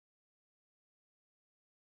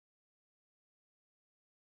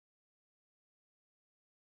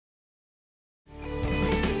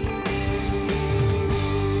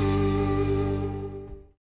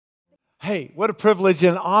Hey, what a privilege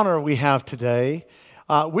and honor we have today.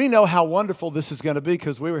 We know how wonderful this is going to be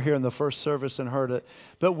because we were here in the first service and heard it.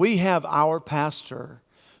 But we have our pastor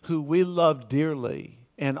who we love dearly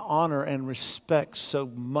and honor and respect so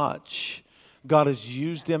much. God has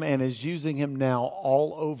used him and is using him now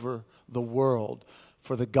all over the world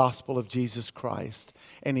for the gospel of Jesus Christ.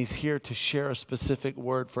 And he's here to share a specific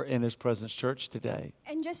word for In His Presence Church today.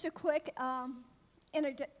 And just a quick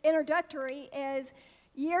introductory is...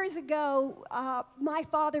 Years ago, my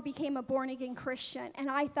father became a born-again Christian,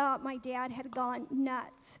 and I thought my dad had gone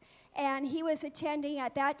nuts. And he was attending,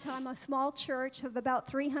 at that time, a small church of about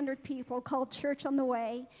 300 people called Church on the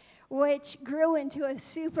Way, which grew into a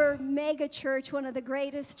super mega church, one of the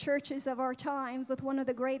greatest churches of our times, with one of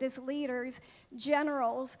the greatest leaders,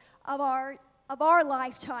 generals of our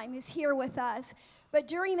lifetime is here with us. But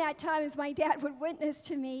during that time, as my dad would witness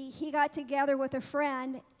to me, he got together with a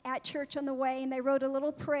friend at Church on the Way, and they wrote a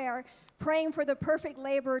little prayer praying for the perfect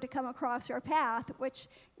laborer to come across our path, which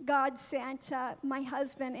God sent my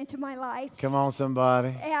husband into my life. Come on,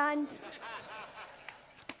 somebody. And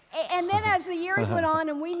then as the years went on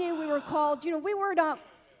and we knew we were called, we were not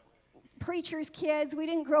preachers' kids. We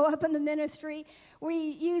didn't grow up in the ministry. We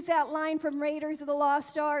use that line from Raiders of the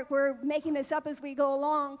Lost Ark. We're making this up as we go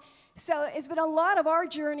along. So it's been a lot of our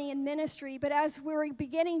journey in ministry, but as we were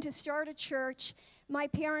beginning to start a church, my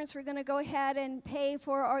parents were going to go ahead and pay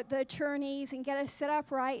for the attorneys and get us set up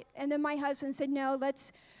right. And then my husband said, no,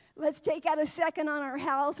 let's take out a second on our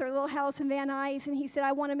house, our little house in Van Nuys. And he said,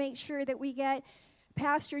 I want to make sure that we get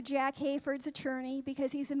Pastor Jack Hayford's attorney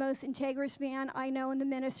because he's the most integrous man I know in the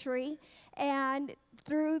ministry. And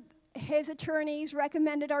through his attorneys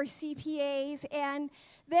recommended our CPAs. And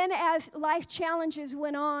then as life challenges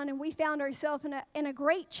went on and we found ourselves in a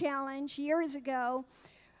great challenge years ago,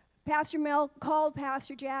 Pastor Mel called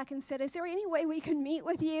Pastor Jack and said, is there any way we can meet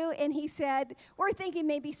with you? And he said, we're thinking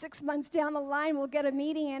maybe 6 months down the line we'll get a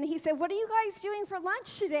meeting. And he said, what are you guys doing for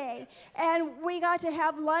lunch today? And we got to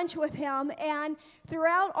have lunch with him. And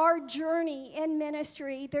throughout our journey in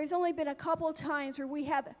ministry, there's only been a couple of times where we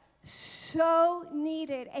have so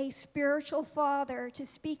needed a spiritual father to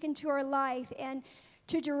speak into our life and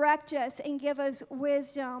to direct us and give us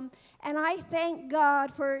wisdom. And I thank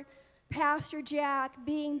God for Pastor Jack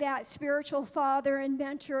being that spiritual father and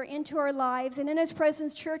mentor into our lives. And In His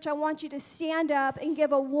Presence Church, I want you to stand up and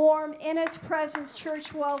give a warm In His Presence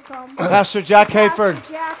Church welcome. Pastor Jack Hayford.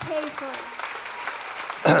 Pastor Jack Hayford.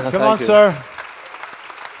 Come on, sir.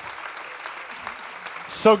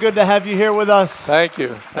 So good to have you here with us. Thank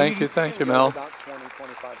you, Mel.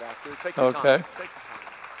 Okay.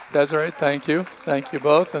 Desiree, thank you. Thank you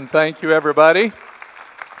both, and thank you, everybody.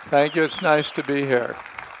 Thank you. It's nice to be here.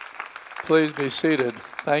 Please be seated.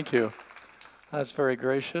 Thank you. That's very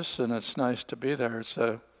gracious, and it's nice to be there. It's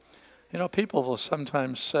people will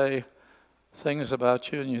sometimes say things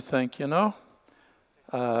about you, and you think,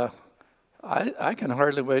 I can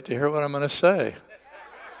hardly wait to hear what I'm going to say.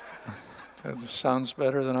 It sounds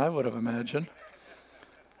better than I would have imagined.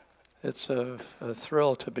 It's a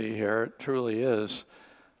thrill to be here. It truly is.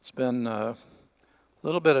 It's been a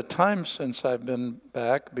little bit of time since I've been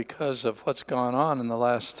back because of what's gone on in the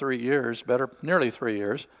last 3 years, nearly 3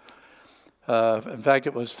 years. In fact,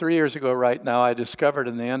 it was 3 years ago right now I discovered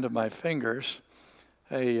in the end of my fingers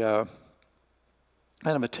a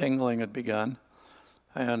kind of a tingling had begun.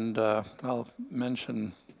 And I'll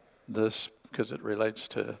mention this because it relates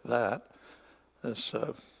to that. This,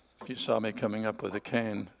 if you saw me coming up with a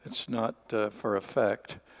cane, it's not for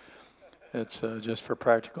effect. It's just for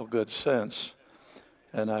practical good sense.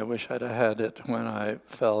 And I wish I'd have had it when I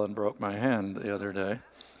fell and broke my hand the other day.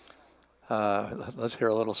 Let's hear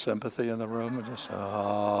a little sympathy in the room. Just,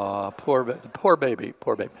 poor baby.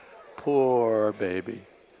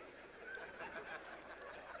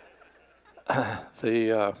 I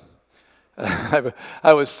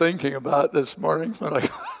was thinking about this morning when I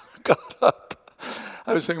got up.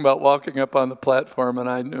 I was thinking about walking up on the platform, and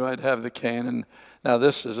I knew I'd have the cane. And now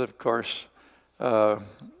this is, of course,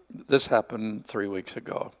 this happened 3 weeks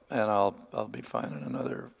ago, and I'll be fine in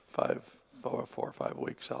another 4 or 5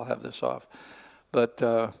 weeks. I'll have this off. But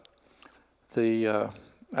I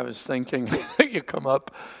was thinking, you come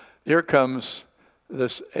up, here comes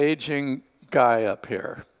this aging guy up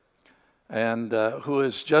here, and who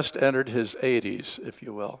has just entered his 80s, if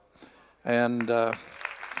you will. And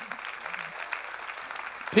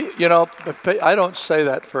I don't say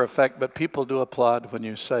that for effect, but people do applaud when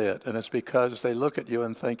you say it, and it's because they look at you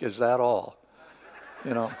and think, is that all?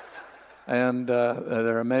 And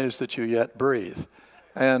they're amazed that you yet breathe.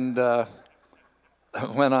 And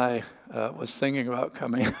when I was thinking about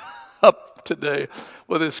coming up today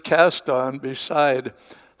with this cast on beside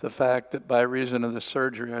the fact that by reason of the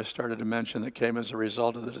surgery I started to mention that came as a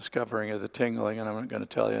result of the discovering of the tingling, and I'm not going to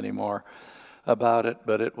tell you any more about it,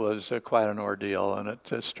 but it was quite an ordeal, and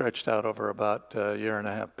it stretched out over about a year and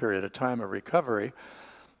a half period of time of recovery,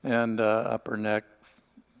 and upper neck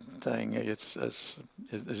thing.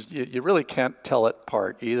 You really can't tell it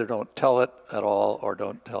apart. You either don't tell it at all or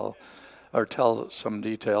don't tell, or tell some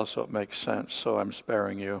details so it makes sense. So I'm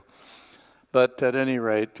sparing you. But at any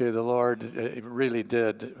rate, the Lord really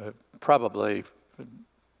did probably.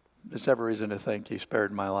 There's every reason to think he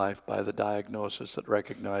spared my life by the diagnosis that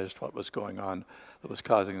recognized what was going on that was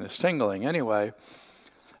causing this tingling. Anyway,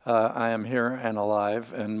 I am here and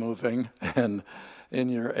alive and moving and in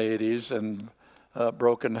your 80s and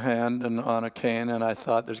broken hand and on a cane, and I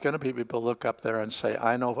thought there's going to be people look up there and say,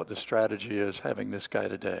 I know what the strategy is having this guy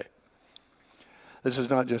today. This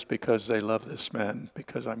is not just because they love this man,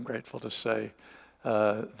 because I'm grateful to say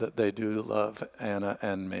that they do love Anna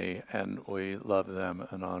and me, and we love them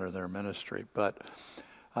and honor their ministry. But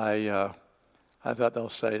I thought they'll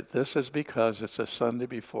say, this is because it's a Sunday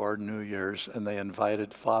before New Year's, and they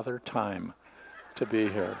invited Father Time to be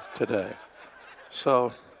here today.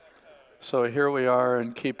 So here we are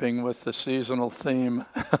in keeping with the seasonal theme.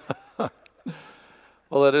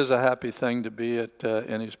 Well, it is a happy thing to be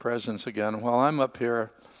in his presence again. While I'm up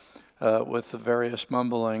here with the various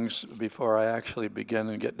mumblings before I actually begin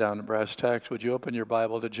and get down to brass tacks, would you open your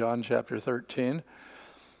Bible to John chapter 13?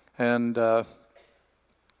 And the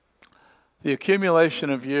accumulation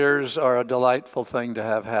of years are a delightful thing to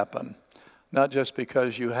have happen, not just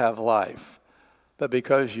because you have life, but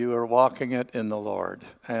because you are walking it in the Lord,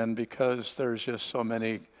 and because there's just so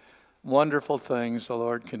many wonderful things the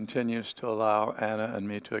Lord continues to allow Anna and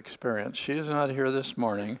me to experience. She is not here this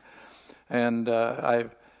morning, and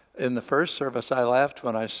in the first service I laughed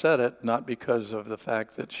when I said it, not because of the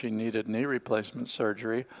fact that she needed knee replacement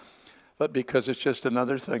surgery, but because it's just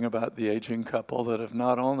another thing about the aging couple that have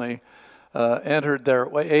not only entered their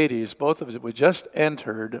 80s, both of us, we just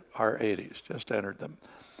entered our 80s, just entered them.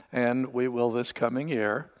 And we will this coming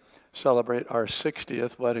year celebrate our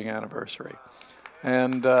 60th wedding anniversary.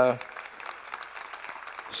 And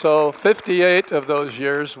so 58 of those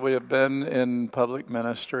years we have been in public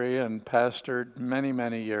ministry and pastored many,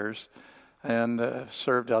 many years and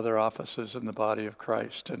served other offices in the body of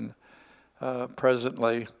Christ. And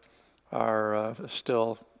presently are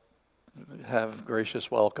still have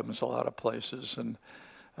gracious welcomes a lot of places. And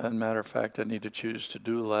matter of fact, I need to choose to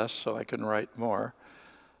do less so I can write more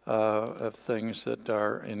of things that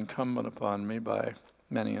are incumbent upon me by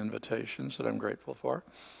many invitations that I'm grateful for.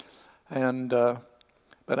 And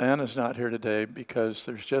but Anna's not here today because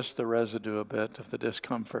there's just the residue a bit of the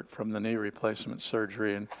discomfort from the knee replacement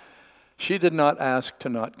surgery. And she did not ask to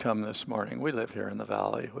not come this morning. We live here in the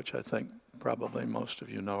valley, which I think probably most of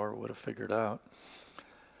you know or would have figured out.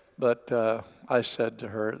 But I said to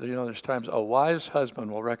her, you know, there's times a wise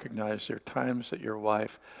husband will recognize there are times that your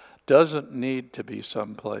wife doesn't need to be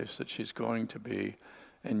someplace that she's going to be,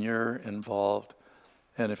 and you're involved.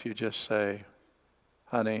 And if you just say,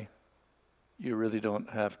 honey, you really don't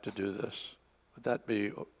have to do this, would that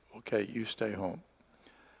be okay? You stay home.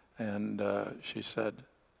 And she said,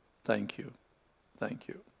 thank you, thank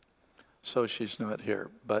you. So she's not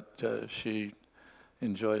here, but she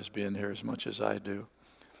enjoys being here as much as I do.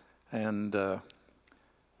 And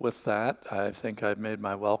with that, I think I've made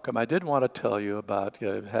my welcome. I did want to tell you about,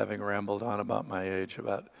 having rambled on about my age,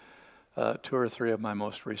 about 2 or 3 of my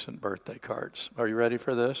most recent birthday cards. Are you ready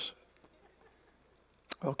for this?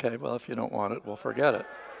 Okay, well, if you don't want it, we'll forget it.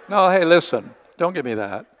 No, hey, listen, don't give me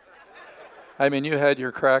that. I mean, you had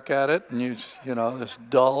your crack at it, and you know, this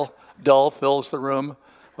dull fills the room.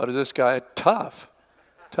 What is this guy? Tough.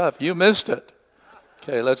 You missed it.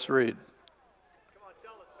 Okay, let's read. Come on,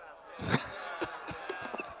 tell us,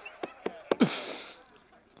 Pastor.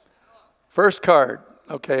 First card.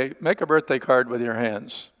 Okay, make a birthday card with your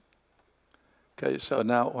hands. Okay, so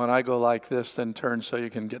now when I go like this, then turn so you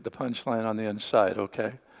can get the punchline on the inside,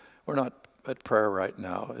 okay? We're not at prayer right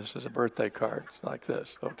now. This is a birthday card. It's like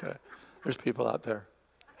this, okay? There's people out there.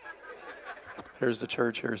 Here's the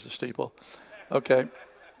church, here's the steeple. Okay.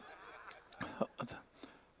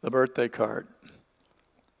 The birthday card.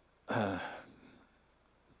 I'm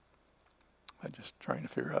just trying to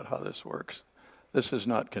figure out how this works. This is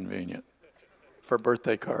not convenient for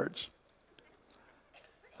birthday cards.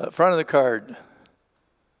 The front of the card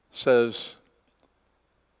says,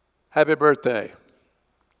 happy birthday,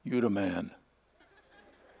 you the man.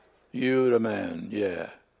 You the man, yeah.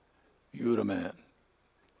 You the man.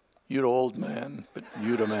 You the old man, but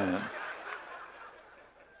you the man.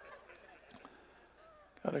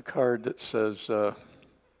 Got a card that says on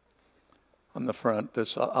the front,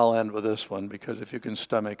 I'll end with this one, because if you can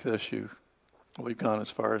stomach this, we've gone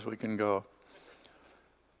as far as we can go.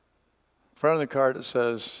 Front of the card it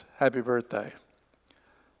says, "Happy birthday."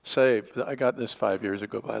 I got this 5 years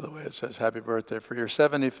ago, by the way. It says, "Happy birthday. For your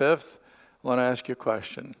 75th, I want to ask you a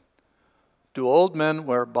question. Do old men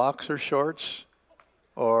wear boxer shorts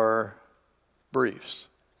or briefs?"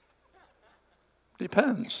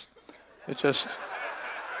 Depends. It just...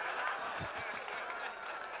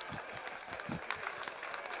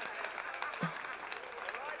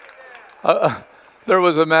 there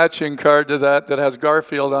was a matching card to that has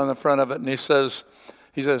Garfield on the front of it, and he says,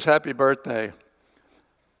 "Happy birthday."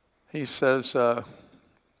 He says, "I'm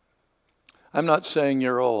not saying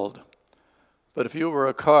you're old, but if you were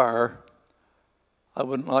a car, I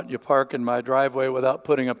wouldn't let you park in my driveway without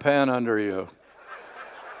putting a pan under you."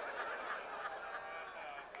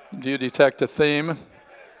 Do you detect a theme?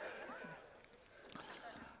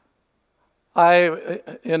 I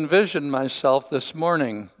envisioned myself this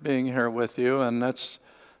morning being here with you, and that's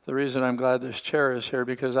the reason I'm glad this chair is here,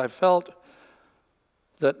 because I felt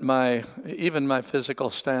that even my physical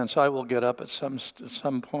stance, I will get up at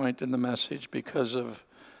some point in the message because of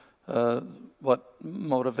what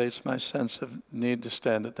motivates my sense of need to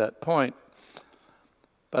stand at that point.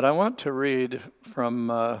 But I want to read from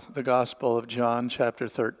the Gospel of John, chapter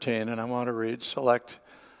 13, and I want to read select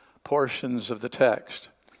portions of the text.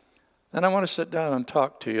 And I want to sit down and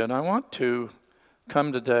talk to you, and I want to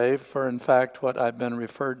come today for, in fact, what I've been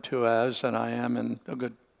referred to as, and I am in a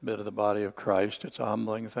good bit of the body of Christ. It's a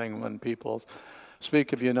humbling thing when people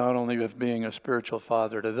speak of you not only as being a spiritual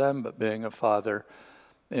father to them, but being a father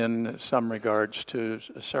in some regards to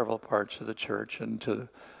several parts of the church and to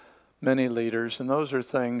many leaders. And those are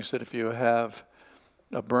things that if you have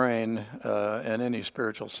a brain and any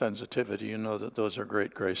spiritual sensitivity, you know that those are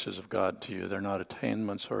great graces of God to you. They're not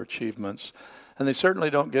attainments or achievements, and they certainly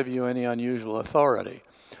don't give you any unusual authority.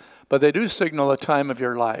 But they do signal a time of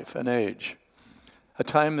your life, an age, a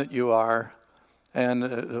time that you are,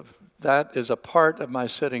 and that is a part of my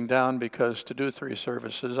sitting down, because to do 3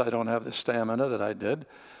 services, I don't have the stamina that I did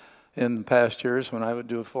in past years when I would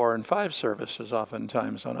do 4 and 5 services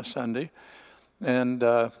oftentimes on a Sunday. And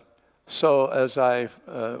so as I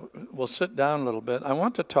will sit down a little bit, I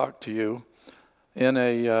want to talk to you in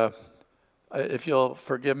if you'll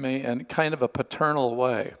forgive me, in kind of a paternal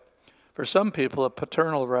way. For some people, a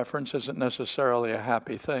paternal reference isn't necessarily a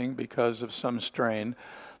happy thing because of some strain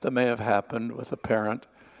that may have happened with a parent.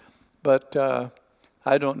 But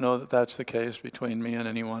I don't know that that's the case between me and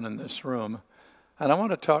anyone in this room. And I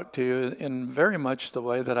want to talk to you in very much the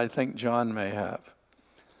way that I think John may have.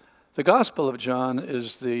 The Gospel of John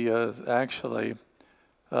is actually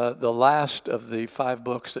the last of the 5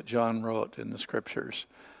 books that John wrote in the Scriptures,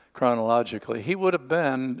 chronologically. He would have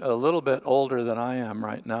been a little bit older than I am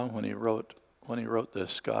right now when he wrote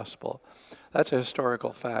this Gospel. That's a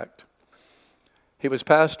historical fact. He was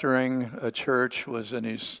pastoring a church, was in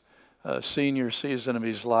his senior season of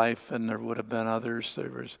his life, and there would have been others. There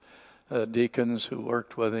was deacons who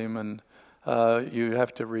worked with him, and you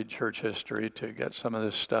have to read church history to get some of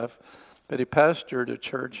this stuff. But he pastored a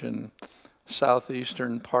church in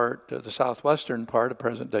the southwestern part of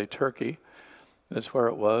present-day Turkey. That's where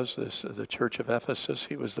it was, the church of Ephesus.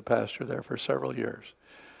 He was the pastor there for several years.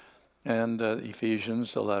 And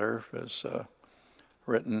Ephesians, the letter, was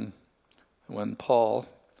written when Paul,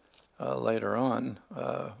 later on,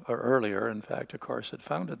 or earlier, in fact, of course, had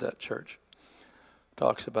founded that church.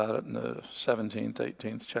 Talks about it in the 17th,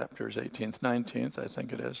 18th chapters, 18th, 19th, I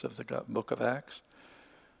think it is, of the book of Acts.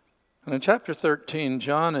 And in chapter 13,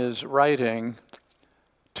 John is writing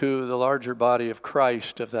to the larger body of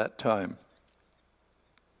Christ of that time.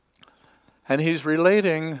 And he's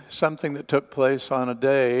relating something that took place on a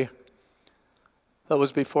day that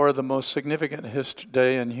was before the most significant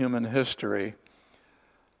day in human history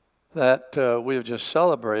that we have just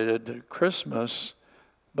celebrated, Christmas.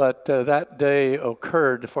 But that day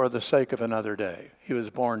occurred for the sake of another day. He was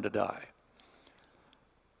born to die.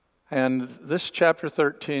 And this chapter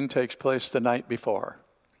 13 takes place the night before.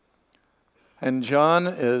 And John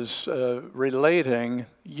is relating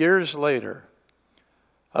years later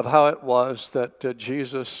of how it was that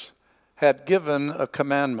Jesus had given a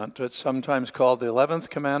commandment that's sometimes called the 11th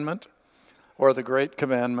commandment or the Great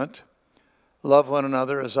Commandment, love one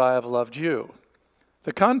another as I have loved you.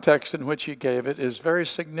 The context in which he gave it is very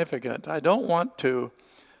significant. I don't want to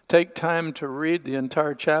take time to read the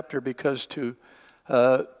entire chapter because you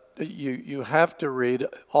have to read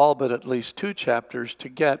all but at least 2 chapters to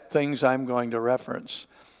get things I'm going to reference.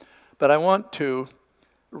 But I want to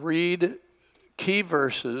read key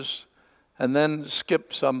verses and then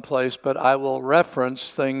skip someplace, but I will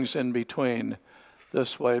reference things in between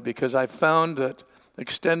this way, because I found that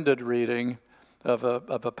extended reading of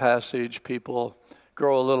a passage, people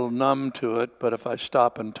grow a little numb to it, but if I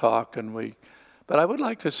stop and talk but I would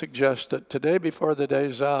like to suggest that today before the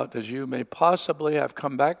day's out, as you may possibly have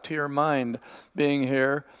come back to your mind being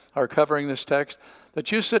here or covering this text,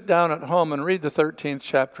 that you sit down at home and read the 13th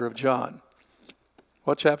chapter of John.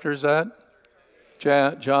 What chapter is that?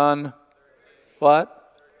 John,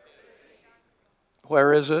 what?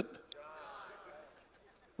 Where is it?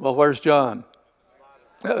 Well, where's John?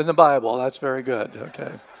 In the Bible. That's very good.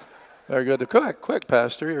 Okay. Very good. Quick,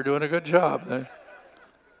 Pastor. You're doing a good job.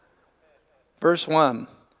 Verse 1.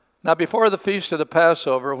 Now before the feast of the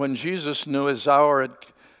Passover, when Jesus knew his hour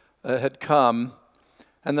had come,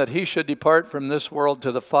 and that he should depart from this world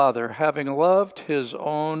to the Father, having loved his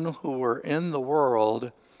own who were in the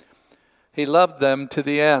world, he loved them to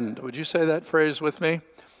the end. Would you say that phrase with me?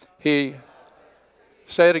 Say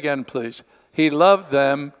it again, please. He loved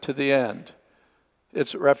them to the end.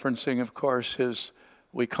 It's referencing, of course,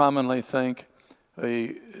 we commonly think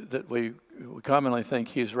he's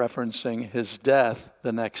referencing his death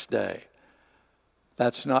the next day.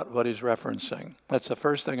 That's not what he's referencing. That's the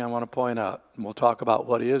first thing I want to point out. And we'll talk about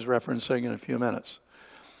what he is referencing in a few minutes.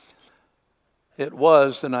 It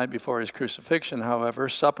was the night before his crucifixion, however,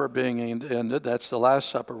 supper being ended. That's the Last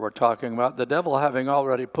Supper we're talking about. The devil having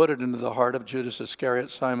already put it into the heart of Judas Iscariot,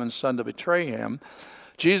 Simon's son, to betray him.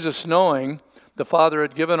 Jesus, knowing the Father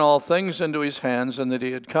had given all things into his hands and that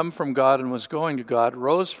he had come from God and was going to God,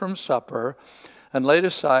 rose from supper and laid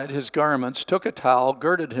aside his garments, took a towel,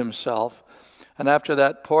 girded himself, and after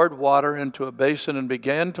that poured water into a basin and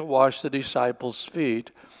began to wash the disciples' feet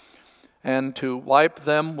and to wipe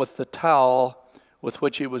them with the towel with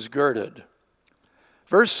which he was girded.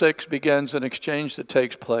 Verse 6 begins an exchange that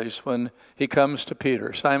takes place when he comes to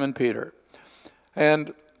Peter, Simon Peter.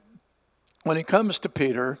 And when he comes to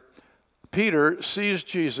Peter, Peter sees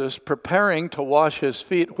Jesus preparing to wash his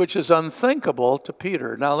feet, which is unthinkable to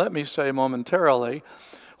Peter. Now let me say momentarily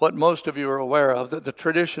what most of you are aware of, that the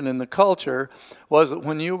tradition in the culture was that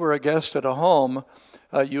when you were a guest at a home,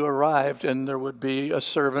 you arrived and there would be a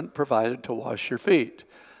servant provided to wash your feet.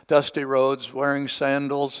 Dusty roads, wearing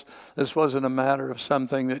sandals. This wasn't a matter of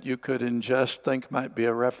something that you could think might be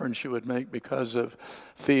a reference you would make because of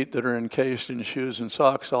feet that are encased in shoes and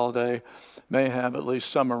socks all day may have at least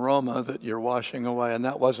some aroma that you're washing away, and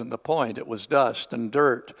that wasn't the point. It was dust and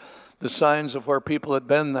dirt, the signs of where people had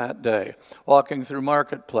been that day, walking through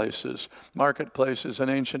marketplaces in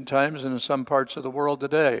ancient times and in some parts of the world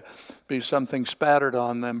today, be something spattered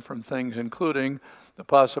on them from things, including the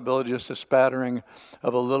possibility just a spattering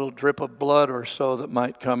of a little drip of blood or so that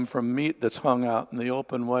might come from meat that's hung out in the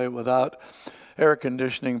open way without air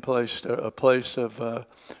conditioning a place of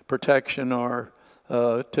protection or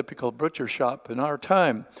a typical butcher shop in our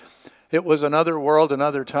time. It was another world,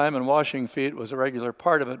 another time, and washing feet was a regular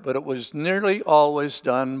part of it, but it was nearly always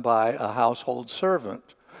done by a household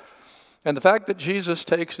servant. And the fact that Jesus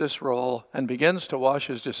takes this role and begins to wash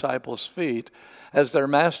his disciples' feet as their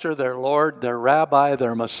master, their Lord, their rabbi,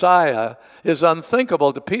 their Messiah is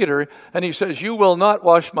unthinkable to Peter, and he says, "You will not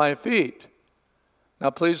wash my feet." Now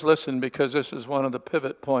please listen, because this is one of the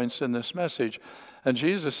pivot points in this message. And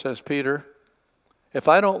Jesus says, "Peter, if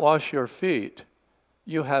I don't wash your feet,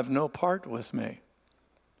 you have no part with me."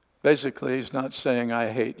 Basically, he's not saying, "I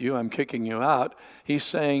hate you, I'm kicking you out." He's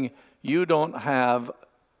saying, you don't have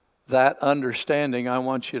that understanding I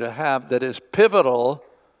want you to have that is pivotal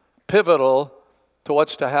to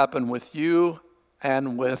what's to happen with you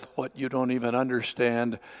and with what you don't even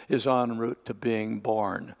understand is en route to being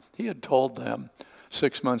born. He had told them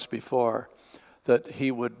 6 months before that he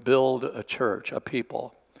would build a church, a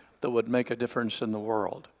people that would make a difference in the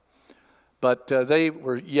world. But they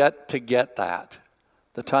were yet to get that.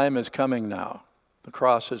 The time is coming now. The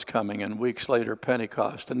cross is coming, and weeks later,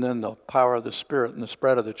 Pentecost, and then the power of the Spirit and the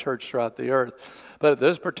spread of the church throughout the earth. But at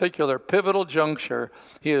this particular pivotal juncture,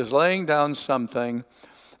 he is laying down something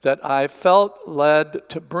that I felt led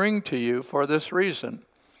to bring to you for this reason.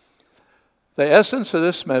 The essence of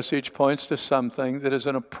this message points to something that is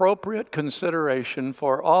an appropriate consideration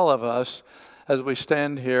for all of us as we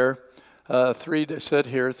stand here, sit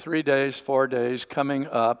here 3 days, 4 days, coming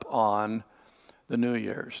up on the New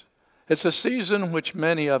Year's. It's a season which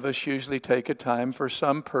many of us usually take a time for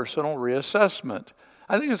some personal reassessment.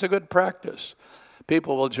 I think it's a good practice.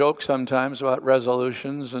 People will joke sometimes about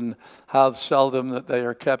resolutions and how seldom that they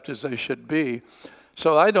are kept as they should be.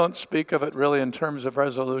 So I don't speak of it really in terms of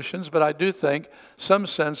resolutions, but I do think some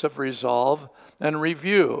sense of resolve and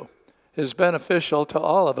review is beneficial to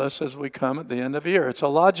all of us as we come at the end of the year. It's a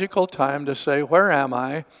logical time to say, where am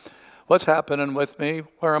I? What's happening with me?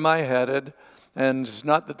 Where am I headed? And it's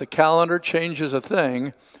not that the calendar changes a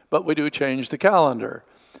thing, but we do change the calendar.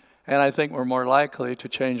 And I think we're more likely to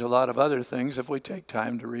change a lot of other things if we take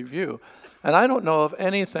time to review. And I don't know of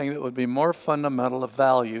anything that would be more fundamental of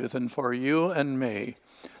value than for you and me,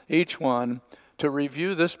 each one, to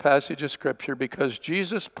review this passage of Scripture, because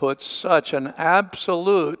Jesus puts such an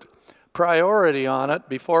absolute priority on it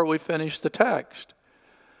before we finish the text.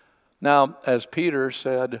 Now, as Peter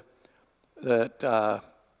said, that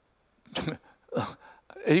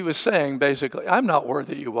he was saying basically, I'm not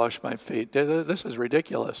worthy you wash my feet. This is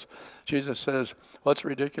ridiculous. Jesus says, what's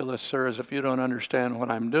ridiculous, sir, is if you don't understand what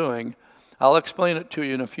I'm doing. I'll explain it to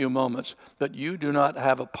you in a few moments, but you do not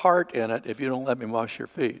have a part in it if you don't let me wash your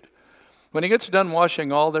feet. When he gets done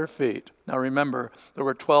washing all their feet, now remember, there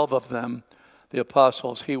were 12 of them, the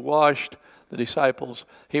apostles. He washed the disciples.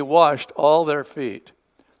 He washed all their feet.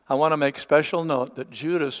 I want to make special note that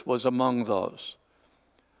Judas was among those.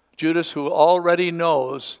 Judas, who already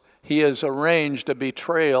knows he has arranged a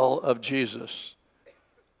betrayal of Jesus.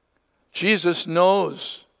 Jesus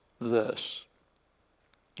knows this.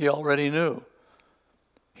 He already knew.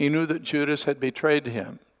 He knew that Judas had betrayed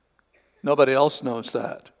him. Nobody else knows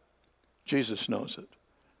that. Jesus knows it.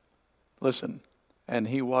 Listen, and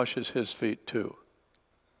he washes his feet too.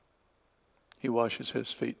 He washes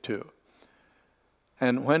his feet too.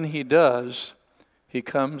 And when he does, he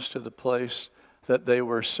comes to the place that they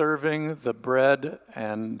were serving the bread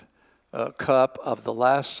and cup of the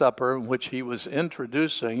Last Supper, which he was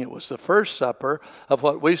introducing. It was the first supper of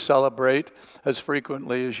what we celebrate as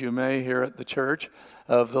frequently as you may here at the church,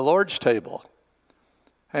 of the Lord's table.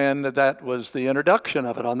 And that was the introduction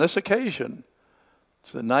of it on this occasion.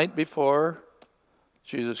 It's the night before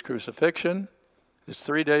Jesus' crucifixion. It's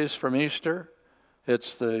 3 days from Easter.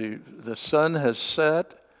 It's the sun has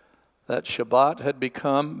set. That Shabbat had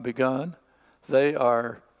begun. They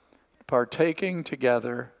are partaking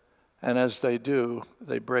together, and as they do,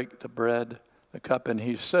 they break the bread, the cup, and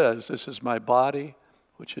he says, this is my body,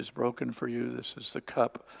 which is broken for you. This is the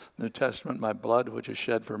cup, New Testament, my blood, which is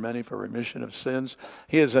shed for many for remission of sins.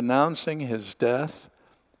 He is announcing his death,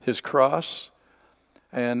 his cross,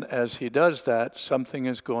 and as he does that, something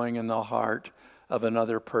is going in the heart of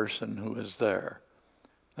another person who is there.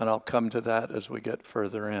 And I'll come to that as we get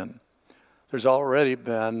further in. There's already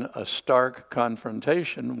been a stark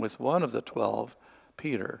confrontation with one of the 12,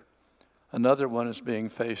 Peter. Another one is being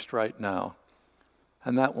faced right now,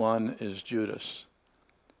 and that one is Judas.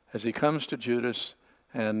 As he comes to Judas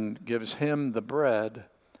and gives him the bread,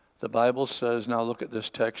 the Bible says, now look at this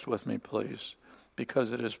text with me, please,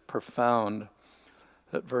 because it is profound.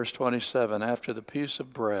 That verse 27, after the piece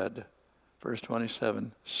of bread, verse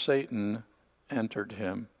 27, Satan entered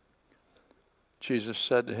him. Jesus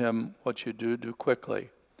said to him, what you do, do quickly.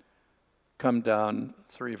 Come down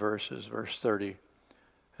 3 verses, verse 30.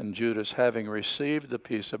 And Judas, having received the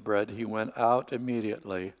piece of bread, he went out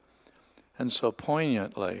immediately. And so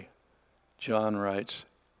poignantly, John writes,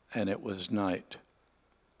 and it was night.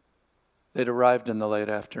 They'd arrived in the late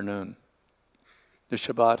afternoon. The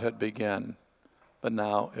Shabbat had begun, but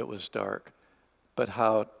now it was dark. But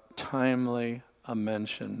how timely a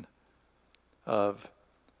mention of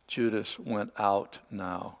Judas went out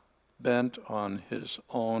now, bent on his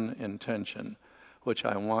own intention, which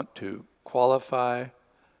I want to qualify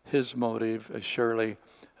his motive as surely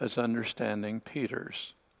as understanding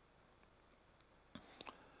Peter's.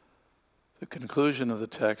 The conclusion of the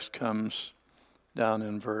text comes down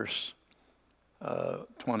in verse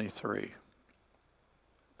 23.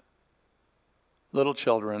 Little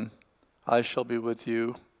children, I shall be with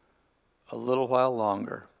you a little while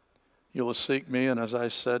longer. You will seek me, and as I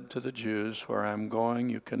said to the Jews, where I am going,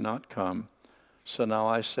 you cannot come. So now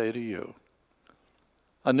I say to you,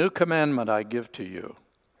 a new commandment I give to you,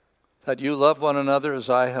 that you love one another as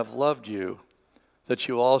I have loved you, that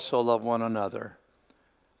you also love one another.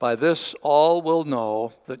 By this all will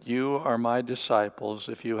know that you are my disciples,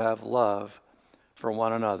 if you have love for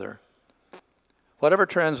one another. Whatever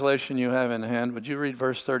translation you have in hand, would you read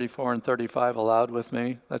verse 34 and 35 aloud with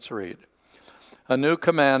me? Let's read. A new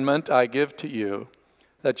commandment I give to you,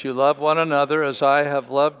 that you love one another as I have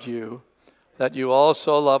loved you, that you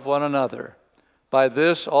also love one another. By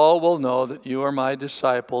this all will know that you are my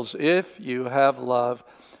disciples, if you have love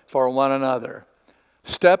for one another.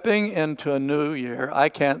 Stepping into a new year, I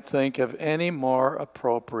can't think of any more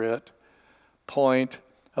appropriate point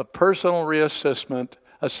of personal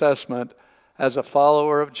assessment as a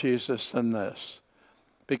follower of Jesus than this.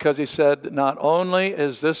 Because he said, not only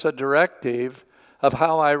is this a directive of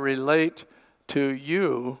how I relate to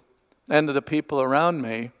you and to the people around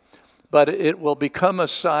me, but it will become a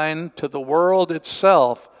sign to the world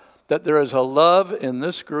itself that there is a love in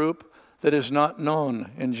this group that is not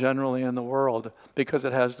known generally in the world because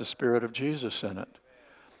it has the Spirit of Jesus in it.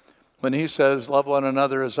 When he says, love one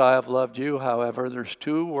another as I have loved you, however, there's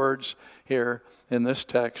two words here in this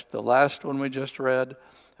text, the last one we just read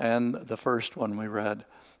and the first one we read,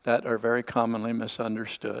 that are very commonly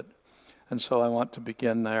misunderstood. And so I want to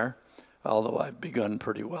begin there, although I've begun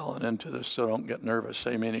pretty well and into this, so don't get nervous.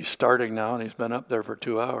 I mean, he's starting now and he's been up there for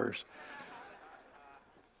 2 hours.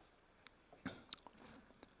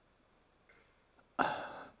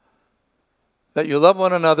 That you love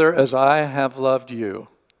one another as I have loved you.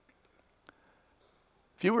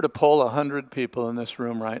 If you were to poll 100 people in this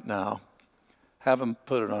room right now, have them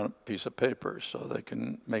put it on a piece of paper so they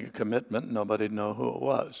can make a commitment, nobody'd know who it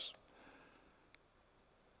was.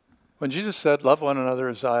 When Jesus said, love one another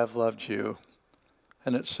as I have loved you,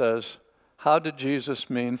 and it says, how did Jesus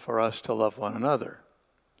mean for us to love one another?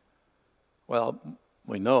 Well,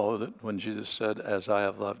 we know that when Jesus said, as I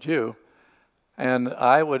have loved you, and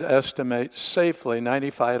I would estimate safely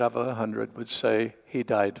 95 out of 100 would say he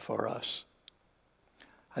died for us.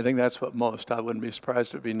 I think that's what most, I wouldn't be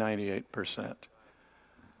surprised if it would be 98%.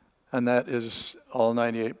 And that is, all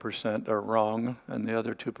 98% are wrong, and the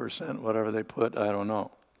other 2%, whatever they put, I don't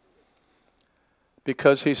know.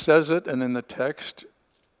 Because he says it, and in the text,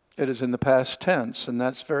 it is in the past tense, and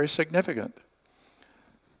that's very significant.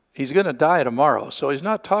 He's going to die tomorrow, so he's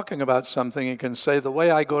not talking about something he can say, the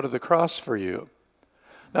way I go to the cross for you.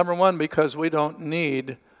 Number one, because we don't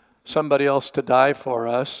need somebody else to die for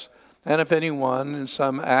us. And if anyone in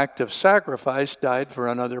some act of sacrifice died for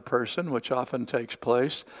another person, which often takes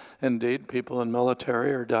place, indeed, people in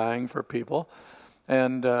military are dying for people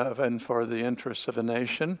and for the interests of a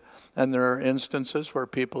nation. And there are instances where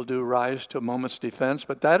people do rise to a moment's defense,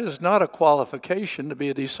 but that is not a qualification to be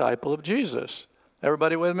a disciple of Jesus.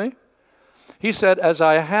 Everybody with me? He said, as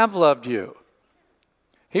I have loved you.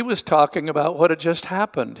 He was talking about what had just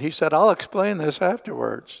happened. He said, I'll explain this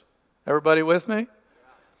afterwards. Everybody with me?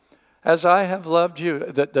 As I have loved you,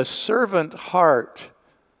 that the servant heart,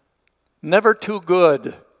 never too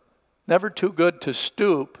good to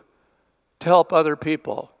stoop to help other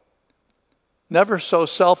people. Never so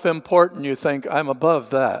self-important you think, I'm above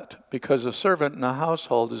that, because a servant in a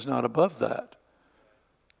household is not above that.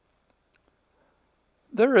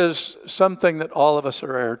 There is something that all of us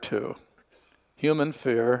are heir to, human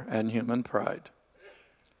fear and human pride.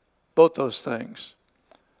 Both those things.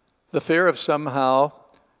 The fear of somehow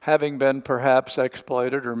having been perhaps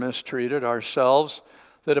exploited or mistreated ourselves,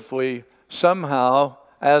 that if we somehow,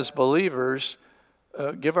 as believers,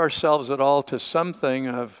 give ourselves at all to something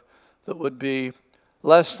that would be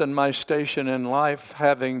less than my station in life,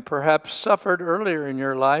 having perhaps suffered earlier in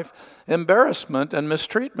your life embarrassment and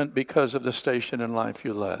mistreatment because of the station in life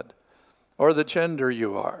you led, or the gender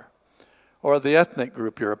you are, or the ethnic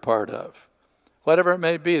group you're a part of, whatever it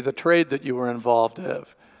may be, the trade that you were involved in.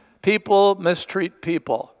 People mistreat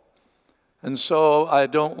people. And so I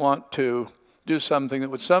don't want to do something that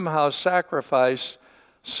would somehow sacrifice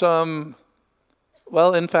some,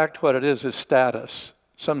 well, in fact, what it is status.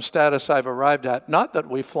 Some status I've arrived at. Not that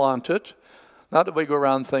we flaunt it. Not that we go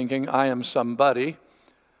around thinking, I am somebody.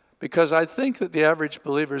 Because I think that the average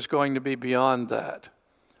believer is going to be beyond that.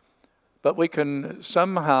 But we can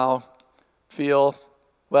somehow feel,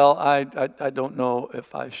 well, I don't know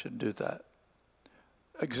if I should do that.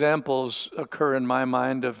 Examples occur in my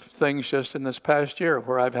mind of things just in this past year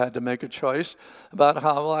where I've had to make a choice about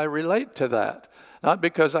how I relate to that. Not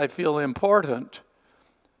because I feel important,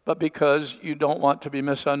 but because you don't want to be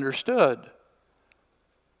misunderstood.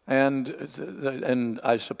 And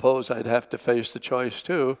I suppose I'd have to face the choice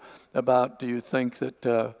too about, do you think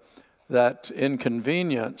that that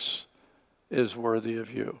inconvenience is worthy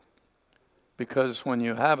of you? Because when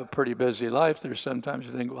you have a pretty busy life, there's sometimes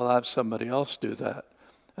you think, well, I'll have somebody else do that.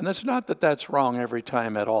 And it's not that that's wrong every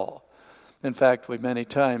time at all. In fact, many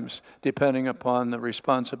times, depending upon the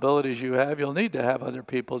responsibilities you have, you'll need to have other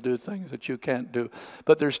people do things that you can't do.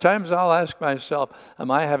 But there's times I'll ask myself, am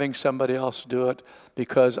I having somebody else do it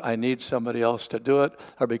because I need somebody else to do it,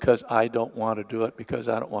 or because I don't want to do it because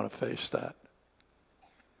I don't want to face that?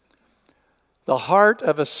 The heart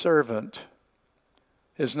of a servant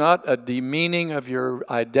is not a demeaning of your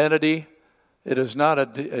identity. It is not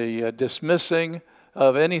a dismissing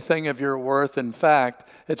of anything of your worth. In fact,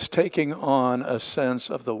 it's taking on a sense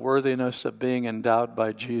of the worthiness of being endowed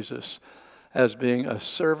by Jesus as being a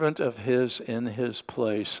servant of his in his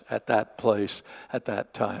place, at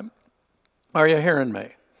that time. Are you hearing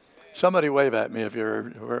me? Somebody wave at me if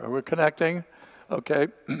we're connecting. Okay.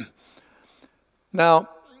 Now,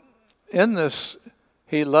 in this,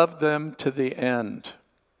 he loved them to the end,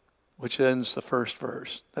 which ends the first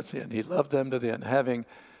verse. That's the end. He loved them to the end. Having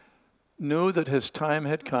knew that his time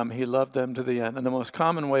had come, he loved them to the end. And the most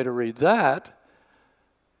common way to read that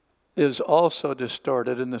is also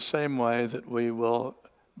distorted in the same way that we will,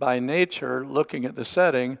 by nature, looking at the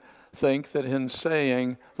setting, think that in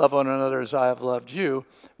saying, love one another as I have loved you,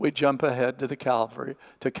 we jump ahead to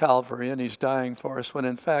Calvary, and he's dying for us, when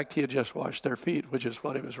in fact he had just washed their feet, which is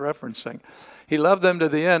what he was referencing. He loved them to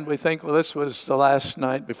the end. We think, well, this was the last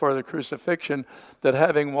night before the crucifixion, that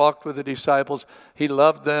having walked with the disciples, he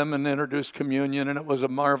loved them and introduced communion, and it was a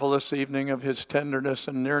marvelous evening of his tenderness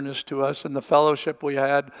and nearness to us and the fellowship we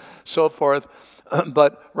had, so forth.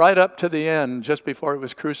 But right up to the end, just before he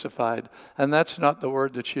was crucified, and that's not the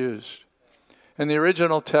word that's used. In the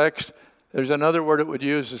original text, there's another word it would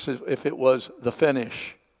use if it was the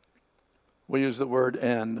finish. We use the word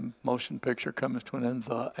end. The motion picture comes to an end,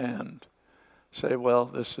 the end. Say, well,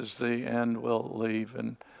 this is the end, we'll leave,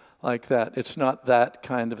 and like that. It's not that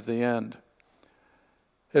kind of the end.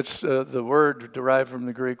 It's the word derived from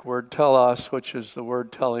the Greek word telos, which is the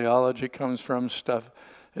word teleology, comes from stuff.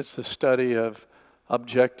 It's the study of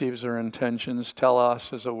objectives or intentions.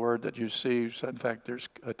 Telos is a word that you see. In fact, there's,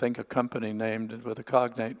 I think, a company named with a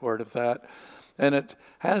cognate word of that. And it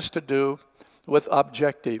has to do with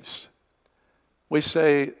objectives. We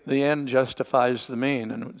say the end justifies the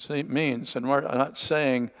means, and we're not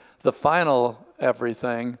saying the final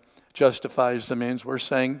everything justifies the means. We're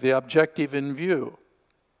saying the objective in view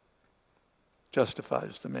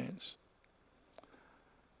justifies the means.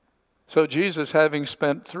 So Jesus, having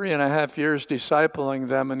spent 3.5 years discipling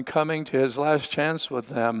them and coming to his last chance with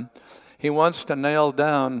them, he wants to nail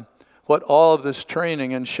down what all of this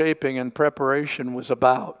training and shaping and preparation was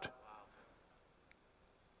about.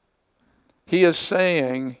 He is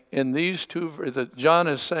saying in these John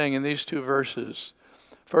is saying in these two verses,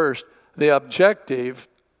 first, the objective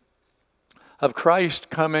of Christ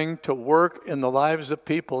coming to work in the lives of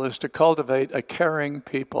people is to cultivate a caring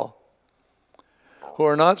people who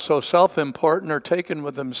are not so self-important or taken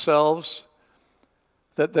with themselves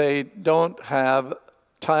that they don't have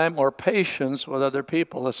time or patience with other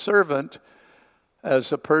people. A servant,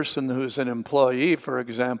 as a person who's an employee, for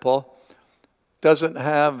example, doesn't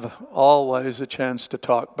have always a chance to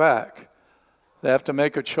talk back. They have to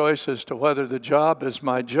make a choice as to whether the job is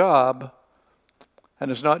my job, and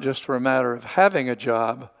it's not just for a matter of having a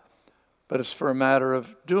job, but it's for a matter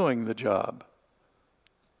of doing the job.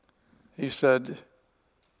 He said,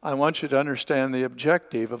 I want you to understand the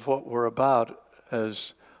objective of what we're about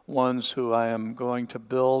as ones who I am going to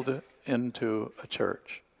build into a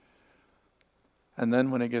church. And then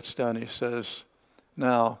when he gets done, he says,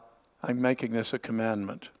 now I'm making this a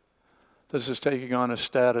commandment. This is taking on a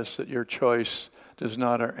status that your choice does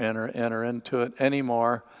not enter into it any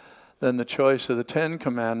more than the choice of the 10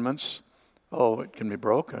 commandments. Oh, it can be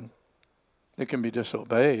broken. It can be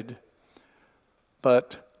disobeyed.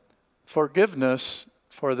 But forgiveness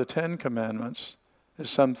for the 10 commandments is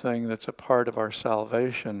something that's a part of our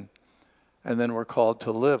salvation. And then we're called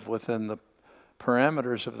to live within the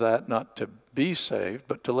parameters of that, not to be saved,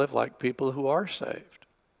 but to live like people who are saved.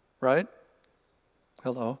 Right?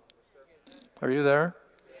 Hello? Are you there?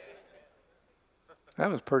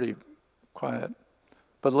 That was pretty quiet.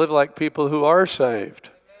 But live like people who are saved.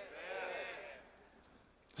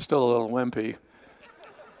 Still a little wimpy.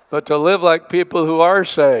 But to live like people who are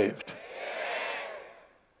saved.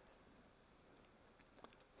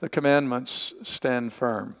 The commandments stand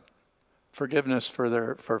firm. Forgiveness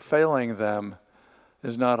for failing them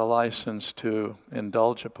is not a license to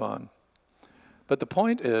indulge upon. But the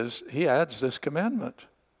point is, he adds this commandment,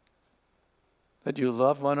 that you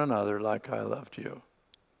love one another like I loved you.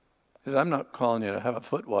 He says, I'm not calling you to have a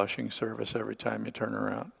foot washing service every time you turn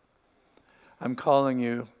around. I'm calling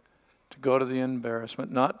you to go to the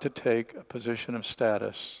embarrassment, not to take a position of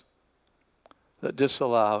status that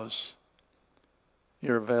disallows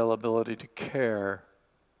your availability to care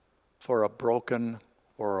for a broken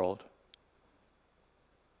world.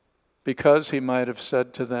 Because he might have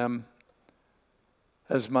said to them,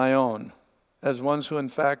 as my own, as ones who in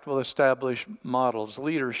fact will establish models,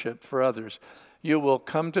 leadership for others, you will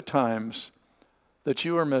come to times that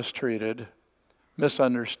you are mistreated,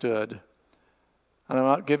 misunderstood, and I'm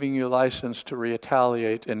not giving you license to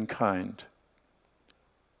retaliate in kind.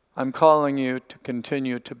 I'm calling you to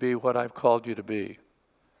continue to be what I've called you to be.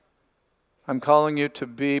 I'm calling you to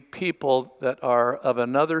be people that are of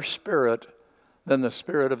another spirit than the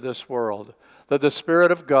spirit of this world. That the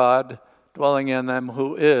Spirit of God dwelling in them,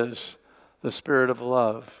 who is the Spirit of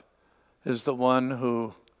love, is the one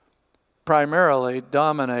who primarily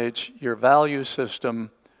dominates your value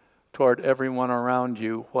system toward everyone around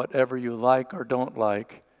you, whatever you like or don't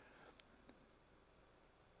like.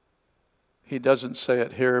 He doesn't say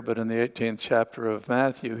it here, but in the 18th chapter of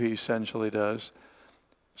Matthew, he essentially does.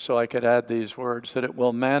 So I could add these words, that it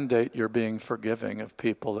will mandate your being forgiving of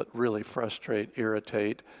people that really frustrate,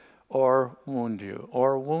 irritate, or wound you,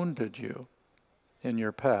 or wounded you in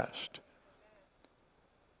your past.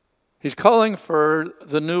 He's calling for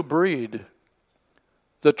the new breed,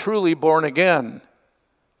 the truly born again,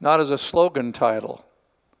 not as a slogan title,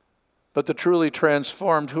 but the truly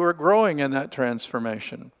transformed who are growing in that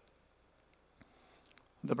transformation.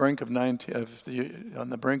 On the brink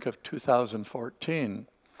of 2014,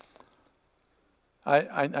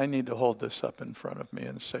 I need to hold this up in front of me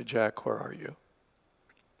and say, Jack, where are you?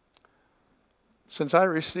 Since I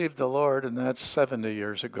received the Lord, and that's 70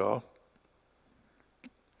 years ago,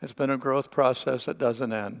 it's been a growth process that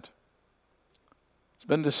doesn't end. It's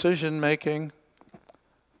been decision making.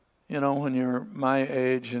 You know, when you're my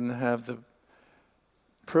age and have the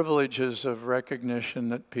privileges of recognition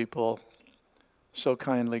that people so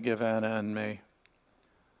kindly give Anna and me,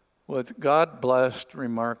 with God-blessed,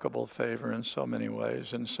 remarkable favor in so many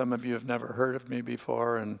ways. And some of you have never heard of me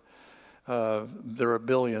before, and there are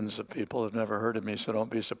billions of people who have never heard of me, so don't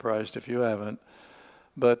be surprised if you haven't.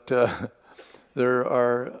 But there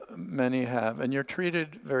are many have, and you're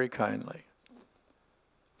treated very kindly.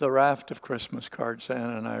 The raft of Christmas cards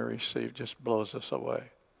Anna and I receive just blows us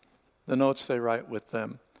away. The notes they write with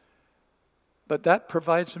them. But that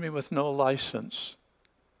provides me with no license,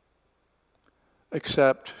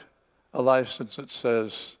 except a license that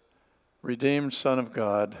says, redeemed Son of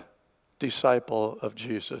God, disciple of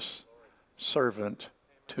Jesus, servant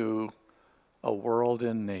to a world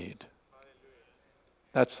in need.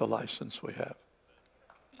 That's the license we have.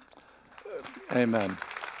 Amen.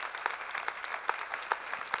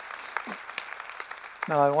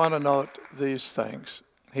 Now I want to note these things.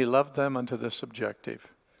 He loved them unto this objective.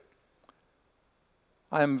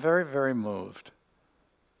 I am very, very moved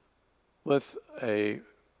with a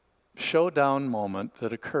showdown moment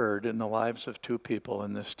that occurred in the lives of two people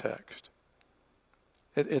in this text.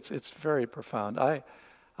 It's very profound. I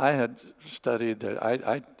had studied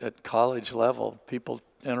at college level, people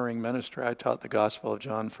entering ministry. I taught the Gospel of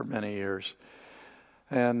John for many years.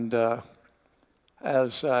 And I've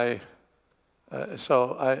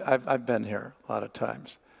been here a lot of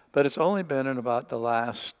times. But it's only been in about the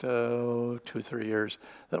last 2-3 years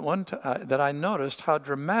that I noticed how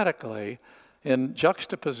dramatically in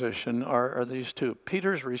juxtaposition are these two,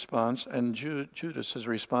 Peter's response and Judas's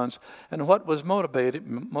response, and what was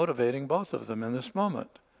motivating both of them in this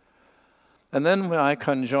moment. And then when I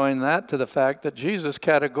conjoin that to the fact that Jesus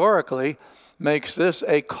categorically makes this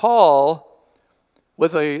a call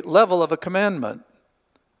with a level of a commandment.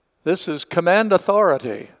 This is command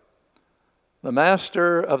authority. The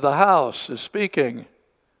master of the house is speaking.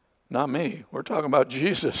 Not me. We're talking about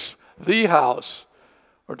Jesus, the house.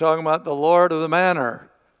 We're talking about the Lord of the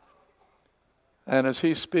manor. And as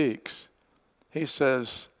he speaks, he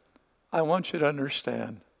says, I want you to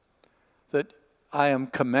understand that I am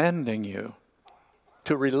commanding you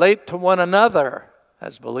to relate to one another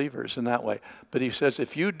as believers in that way. But he says,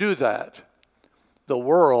 if you do that, the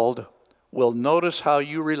world will notice how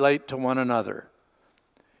you relate to one another.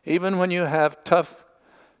 Even when you have tough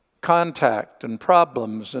contact and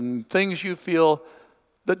problems and things you feel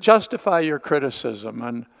that justify your criticism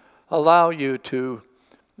and allow you to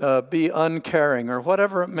be uncaring or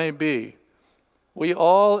whatever it may be. We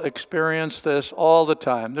all experience this all the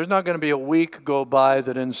time. There's not going to be a week go by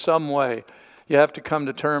that in some way you have to come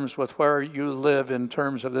to terms with where you live in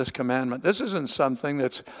terms of this commandment. This isn't something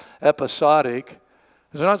that's episodic.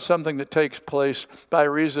 It's not something that takes place by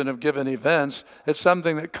reason of given events. It's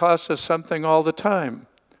something that costs us something all the time.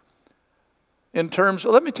 In terms,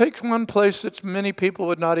 let me take one place that many people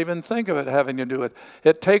would not even think of it having to do with.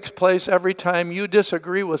 It takes place every time you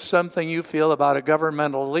disagree with something you feel about a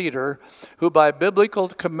governmental leader who by biblical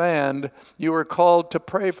command you are called to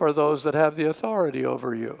pray for those that have the authority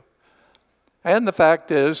over you. And the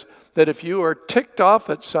fact is that if you are ticked off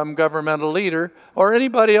at some governmental leader, or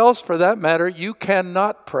anybody else for that matter, you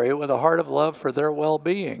cannot pray with a heart of love for their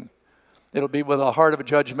well-being. It'll be with a heart of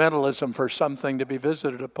judgmentalism for something to be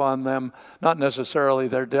visited upon them, not necessarily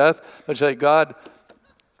their death, but say, God,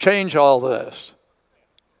 change all this.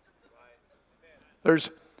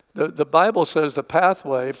 The Bible says the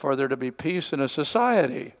pathway for there to be peace in a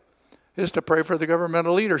society is to pray for the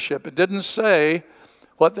governmental leadership. It didn't say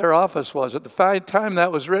what their office was. At the time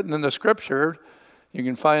that was written in the scripture, you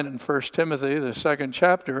can find it in 1 Timothy, the 2nd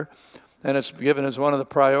chapter, and it's given as one of the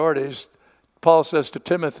priorities. Paul says to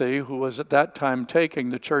Timothy, who was at that time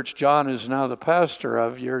taking the church John is now the pastor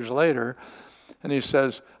of years later, and he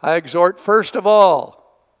says, I exhort first of all,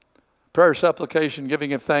 prayer, supplication,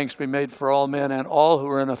 giving of thanks be made for all men and all who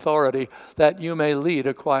are in authority, that you may lead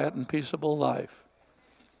a quiet and peaceable life.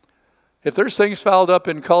 If there's things fouled up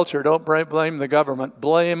in culture, don't blame the government.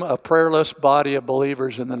 Blame a prayerless body of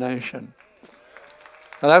believers in the nation.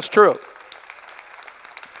 And that's true.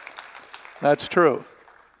 That's true.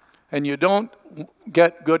 And you don't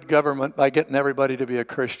get good government by getting everybody to be a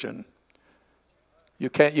Christian.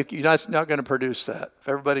 You're not going to produce that. If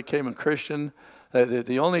everybody became a Christian,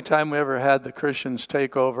 the only time we ever had the Christians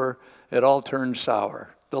take over, it all turned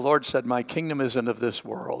sour. The Lord said, my kingdom isn't of this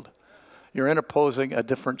world. You're interposing a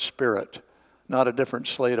different spirit, not a different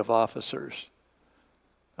slate of officers.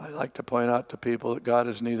 I like to point out to people that God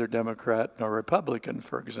is neither Democrat nor Republican,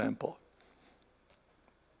 for example.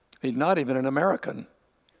 He's not even an American.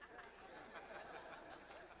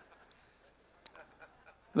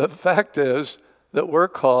 The fact is that we're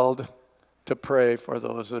called to pray for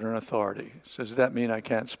those that are in authority. So does that mean I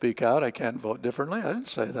can't speak out? I can't vote differently? I didn't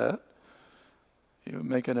say that. You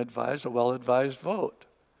make a well-advised vote.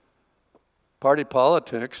 Party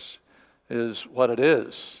politics is what it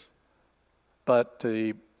is. But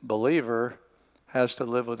the believer has to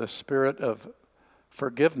live with a spirit of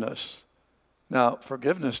forgiveness. Now,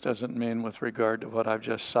 forgiveness doesn't mean with regard to what I've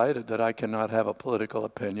just cited that I cannot have a political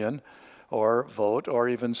opinion or vote, or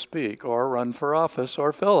even speak, or run for office,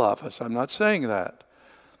 or fill office. I'm not saying that.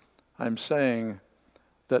 I'm saying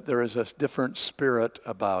that there is a different spirit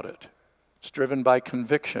about it. It's driven by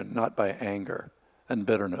conviction, not by anger and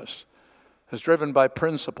bitterness. It's driven by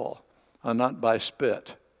principle, and not by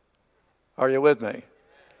spit. Are you with me?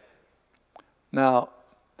 Now,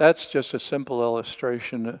 that's just a simple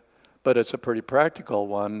illustration, but it's a pretty practical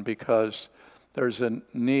one because there's a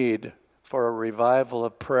need for a revival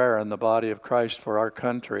of prayer in the body of Christ for our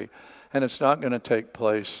country. And it's not going to take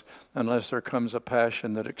place unless there comes a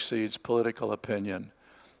passion that exceeds political opinion.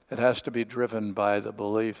 It has to be driven by the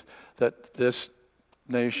belief that this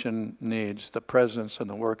nation needs the presence and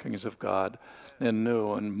the workings of God in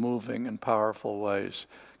new and moving and powerful ways.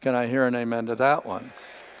 Can I hear an amen to that one?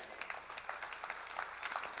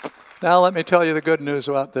 Now let me tell you the good news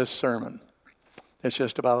about this sermon. It's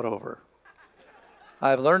just about over.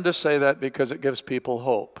 I've learned to say that because it gives people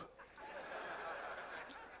hope.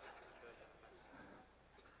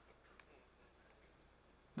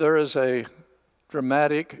 There is a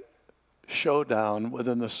dramatic showdown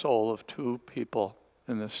within the soul of two people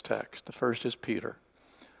in this text. The first is Peter.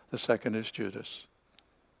 The second is Judas.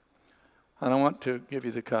 And I want to give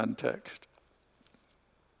you the context.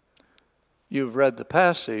 You've read the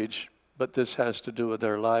passage, but this has to do with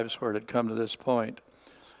their lives where it had come to this point.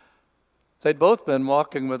 They'd both been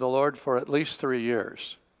walking with the Lord for at least 3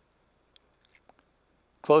 years,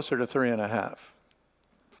 closer to 3.5.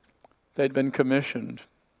 They'd been commissioned.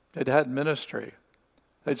 They'd had ministry.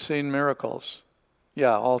 They'd seen miracles.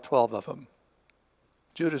 Yeah, all 12 of them,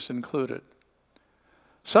 Judas included.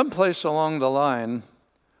 Someplace along the line,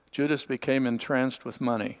 Judas became entranced with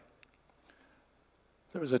money.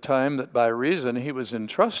 There was a time that by reason he was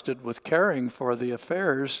entrusted with caring for the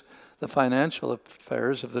affairs, the financial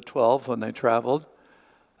affairs of the 12 when they traveled,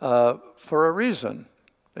 for a reason.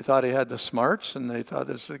 They thought he had the smarts, and they thought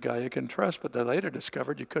this is a guy you can trust, but they later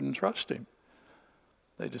discovered you couldn't trust him.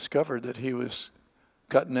 They discovered that he was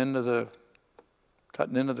cutting into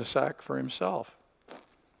the sack for himself.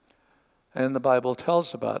 And the Bible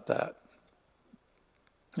tells about that.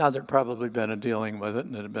 Now, there'd probably been a dealing with it,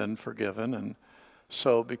 and it had been forgiven, and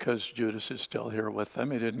so because Judas is still here with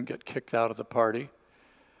them, he didn't get kicked out of the party.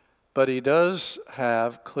 But he does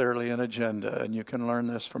have clearly an agenda, and you can learn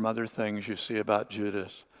this from other things you see about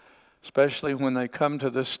Judas, especially when they come to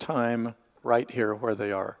this time right here where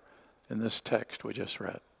they are in this text we just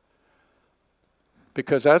read.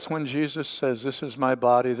 Because that's when Jesus says, this is my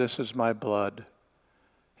body, this is my blood.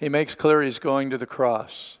 He makes clear he's going to the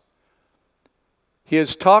cross. He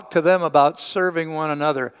has talked to them about serving one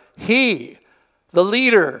another. He, the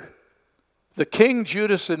leader, the king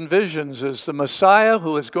Judas envisions as the Messiah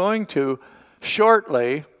who is going to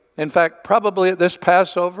shortly, in fact, probably at this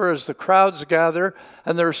Passover as the crowds gather,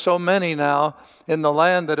 and there are so many now in the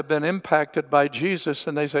land that have been impacted by Jesus,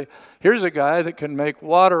 and they say, here's a guy that can make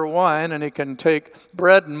water wine, and he can take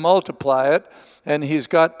bread and multiply it, and he's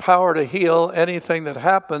got power to heal anything that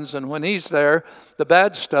happens, and when he's there, the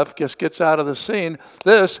bad stuff just gets out of the scene.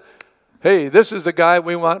 This hey, this is the guy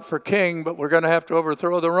we want for king, but we're going to have to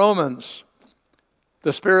overthrow the Romans.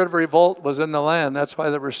 The spirit of revolt was in the land. That's why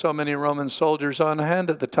there were so many Roman soldiers on hand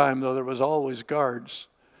at the time, though there was always guards.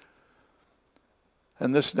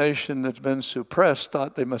 And this nation that's been suppressed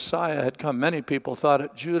thought the Messiah had come. Many people thought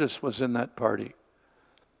it. Judas was in that party.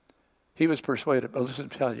 He was persuaded. But listen,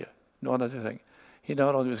 tell you, one other thing. He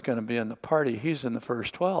not only was going to be in the party, he's in the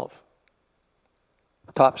first 12.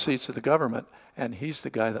 Top seats of the government. And he's the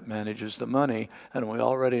guy that manages the money. And we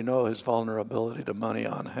already know his vulnerability to money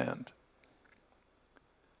on hand.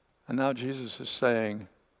 And now Jesus is saying,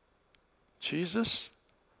 Jesus,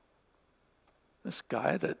 this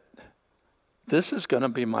guy this is going to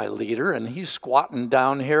be my leader, and he's squatting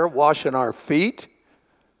down here washing our feet?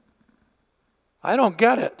 I don't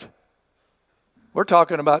get it. We're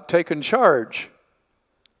talking about taking charge.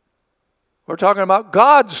 We're talking about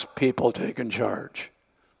God's people taking charge.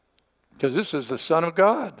 Because this is the Son of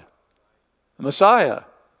God, the Messiah.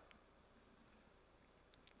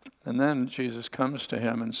 And then Jesus comes to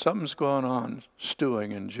him, and something's going on,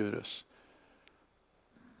 stewing in Judas.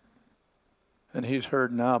 And he's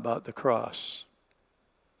heard now about the cross.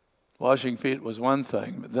 Washing feet was one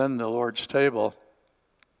thing, but then the Lord's table.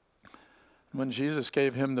 When Jesus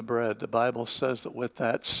gave him the bread, the Bible says that with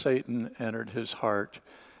that, Satan entered his heart,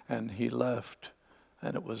 and he left,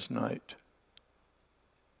 and it was night.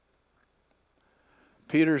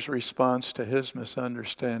 Peter's response to his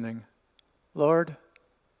misunderstanding, Lord,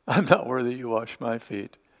 I'm not worthy you wash my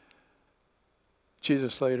feet.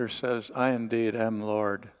 Jesus later says, I indeed am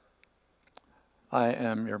Lord. I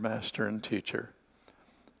am your master and teacher.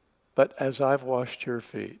 But as I've washed your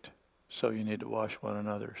feet, so you need to wash one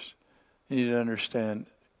another's. You need to understand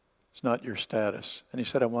it's not your status. And he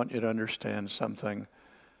said, I want you to understand something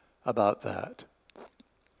about that.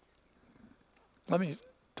 Let me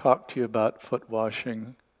talk to you about foot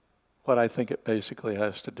washing, what I think it basically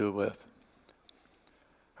has to do with.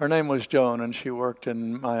 Her name was Joan, and she worked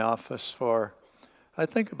in my office for, I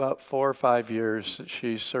think, about 4 or 5 years.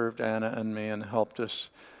 She served Anna and me and helped us.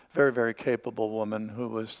 Very, very capable woman who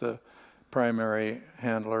was the primary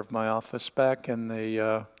handler of my office back in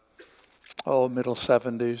the middle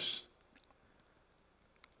 70s.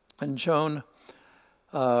 And Joan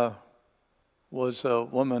was a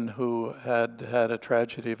woman who had had a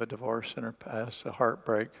tragedy of a divorce in her past, a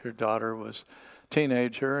heartbreak. Her daughter was a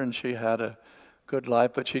teenager, and she had a good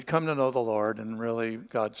life, but she'd come to know the Lord, and really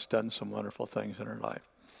God's done some wonderful things in her life.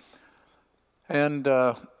 And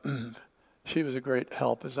she was a great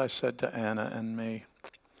help, as I said, to Anna and me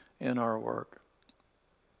in our work.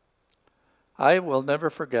 I will never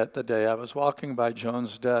forget the day I was walking by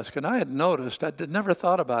Joan's desk, and I had noticed, never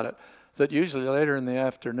thought about it, that usually later in the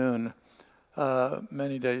afternoon,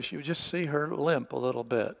 many days, you would just see her limp a little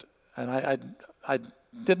bit. And I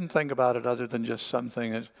didn't think about it other than just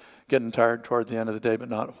something as getting tired toward the end of the day, but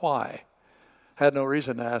not why. Had no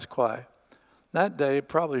reason to ask why. That day,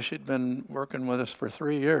 probably she'd been working with us for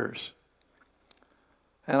 3 years.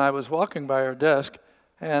 And I was walking by her desk,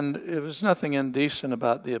 and it was nothing indecent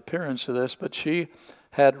about the appearance of this, but she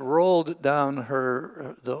had rolled down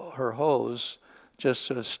her hose, just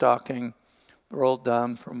a stocking, rolled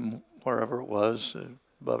down from wherever it was,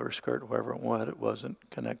 above her skirt, wherever it went. It wasn't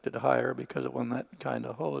connected higher because it wasn't that kind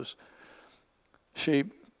of hose. She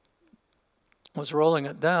was rolling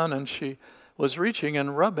it down, and she was reaching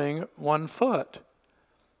and rubbing one foot.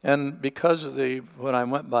 And because of when I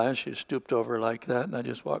went by, and she stooped over like that, and I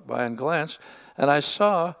just walked by and glanced, and I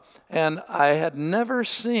saw, and I had never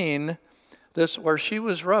seen this, where she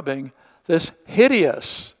was rubbing, this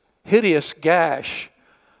hideous gash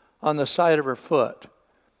on the side of her foot.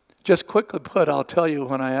 Just quickly put, I'll tell you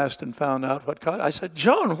when I asked and found out what caused. I said,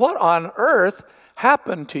 Joan, what on earth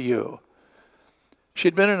happened to you?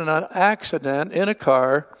 She'd been in an accident in a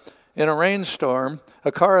car in a rainstorm.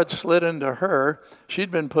 A car had slid into her.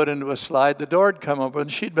 She'd been put into a slide. The door had come open.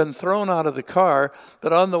 She'd been thrown out of the car,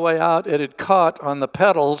 but on the way out, it had caught on the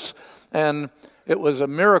pedals, and it was a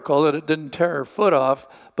miracle that it didn't tear her foot off,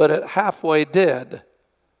 but it halfway did.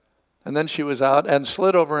 And then she was out and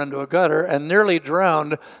slid over into a gutter and nearly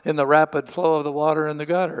drowned in the rapid flow of the water in the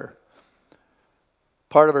gutter.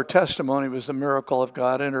 Part of her testimony was the miracle of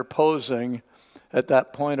God interposing at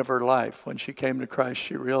that point of her life. When she came to Christ,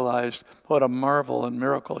 she realized what a marvel and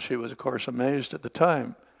miracle. She was, of course, amazed at the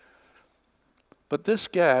time. But this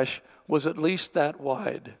gash was at least that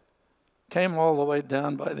wide. Came all the way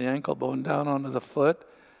down by the ankle bone, down onto the foot,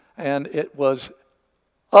 and it was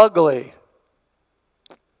ugly.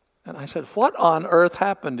 And I said, what on earth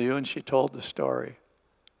happened to you? And she told the story.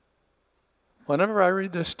 Whenever I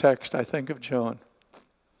read this text, I think of Joan.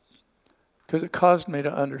 because it caused me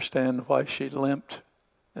to understand why she limped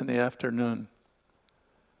in the afternoon.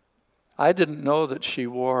 I didn't know that she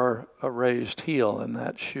wore a raised heel in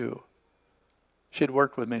that shoe. She'd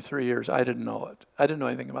worked with me 3 years. I didn't know it. I didn't know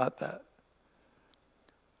anything about that.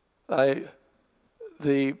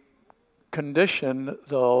 The condition,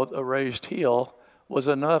 though, a raised heel, was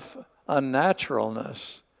enough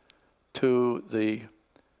unnaturalness to the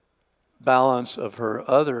balance of her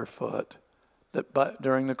other foot that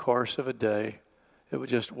during the course of a day, it would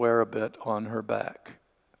just wear a bit on her back.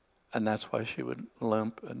 And that's why she would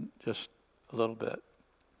limp and just a little bit.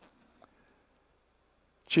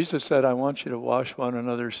 Jesus said, I want you to wash one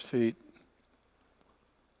another's feet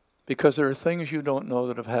because there are things you don't know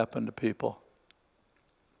that have happened to people.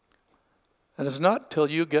 And it's not till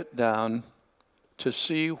you get down to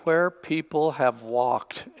see where people have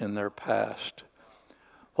walked in their past,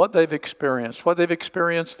 what they've experienced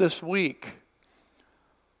this week,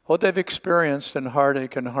 what they've experienced in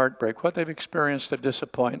heartache and heartbreak, what they've experienced in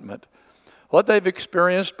disappointment, what they've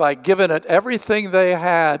experienced by giving it everything they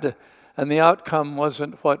had, and the outcome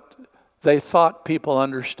wasn't what they thought people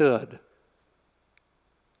understood,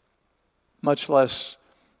 much less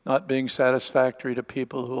not being satisfactory to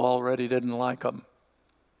people who already didn't like them.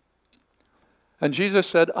 And Jesus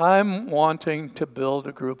said, I'm wanting to build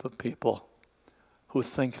a group of people who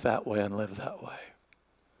think that way and live that way.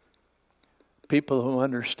 People who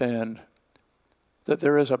understand that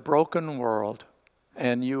there is a broken world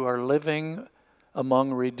and you are living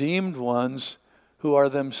among redeemed ones who are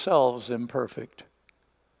themselves imperfect.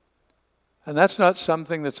 And that's not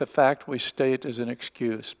something that's a fact we state as an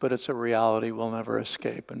excuse, but it's a reality we'll never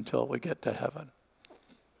escape until we get to heaven.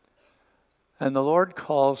 And the Lord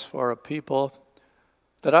calls for a people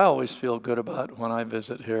that I always feel good about when I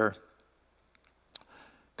visit here,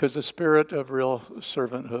 because the spirit of real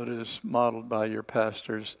servanthood is modeled by your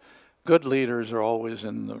pastors. Good leaders are always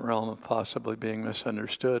in the realm of possibly being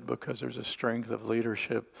misunderstood because there's a strength of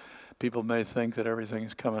leadership. People may think that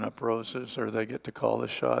everything's coming up roses or they get to call the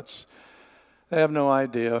shots. They have no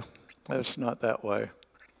idea. It's not that way.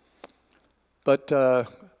 But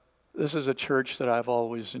this is a church that I've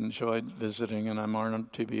always enjoyed visiting, and I'm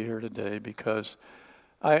honored to be here today because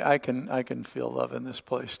I can feel love in this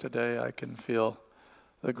place today. I can feel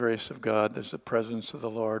the grace of God. There's the presence of the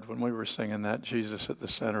Lord. When we were singing that, Jesus at the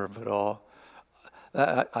center of it all,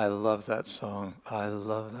 I love that song. I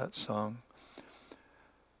love that song.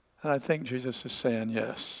 And I think Jesus is saying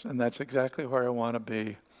yes, and that's exactly where I want to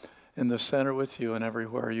be, in the center with you, and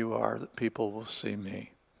everywhere you are, that people will see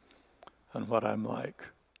me and what I'm like.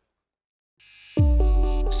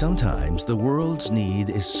 Sometimes the world's need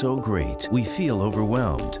is so great we feel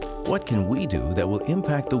overwhelmed. What can we do that will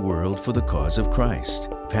impact the world for the cause of Christ?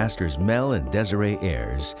 Pastors Mel and Desiree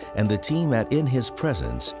Ayers and the team at In His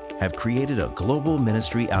Presence have created a global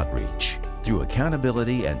ministry outreach. Through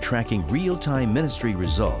accountability and tracking real-time ministry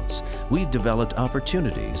results, we've developed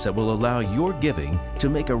opportunities that will allow your giving to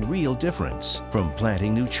make a real difference. From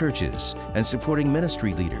planting new churches and supporting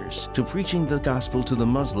ministry leaders to preaching the gospel to the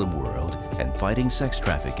Muslim world and fighting sex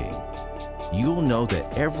trafficking. You'll know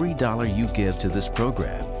that every dollar you give to this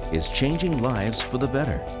program is changing lives for the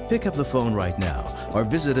better. Pick up the phone right now or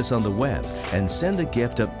visit us on the web and send a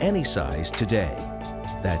gift of any size today.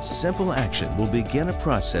 That simple action will begin a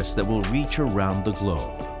process that will reach around the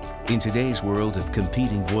globe. In today's world of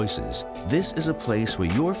competing voices, this is a place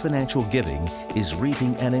where your financial giving is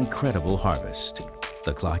reaping an incredible harvest.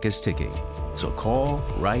 The clock is ticking, so call,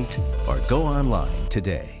 write, or go online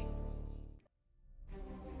today.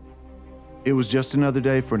 It was just another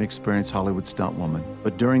day for an experienced Hollywood stunt woman.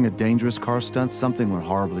 But during a dangerous car stunt, something went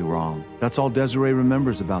horribly wrong. That's all Desiree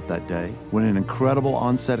remembers about that day, when an incredible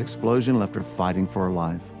on-set explosion left her fighting for her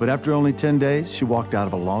life. But after only 10 days, she walked out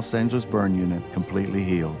of a Los Angeles burn unit completely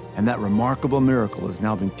healed. And that remarkable miracle has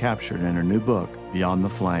now been captured in her new book, Beyond the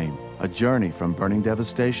Flame, a journey from burning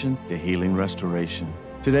devastation to healing restoration.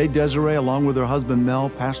 Today, Desiree, along with her husband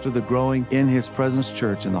Mel, pastor the growing In His Presence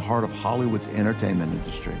church in the heart of Hollywood's entertainment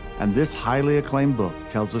industry. And this highly acclaimed book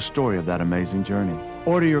tells the story of that amazing journey.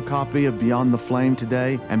 Order your copy of Beyond the Flame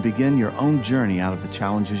today and begin your own journey out of the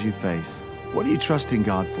challenges you face. What are you trusting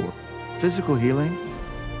God for? Physical healing?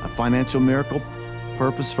 A financial miracle?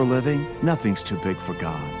 Purpose for living? Nothing's too big for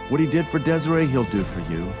God. What He did for Desiree, He'll do for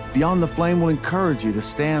you. Beyond the Flame will encourage you to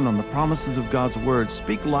stand on the promises of God's Word,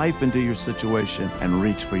 speak life into your situation, and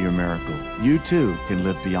reach for your miracle. You too can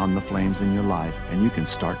live beyond the flames in your life, and you can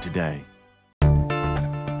start today.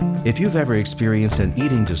 If you've ever experienced an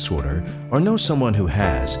eating disorder or know someone who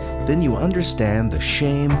has, then you understand the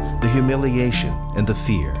shame, the humiliation, and the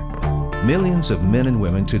fear. Millions of men and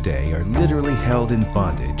women today are literally held in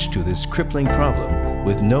bondage to this crippling problem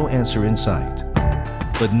with no answer in sight.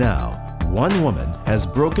 But now, one woman has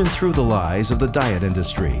broken through the lies of the diet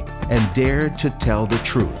industry and dared to tell the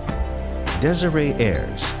truth. Desiree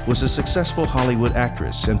Ayers was a successful Hollywood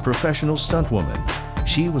actress and professional stuntwoman.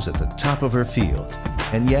 She was at the top of her field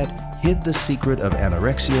and yet hid the secret of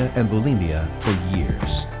anorexia and bulimia for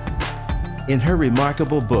years. In her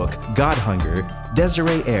remarkable book, God Hunger,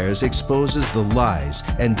 Desiree Ayers exposes the lies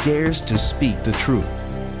and dares to speak the truth.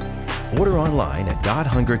 Order online at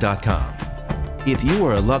godhunger.com. If you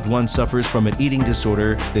or a loved one suffers from an eating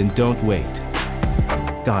disorder, then don't wait.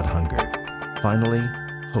 God Hunger. Finally,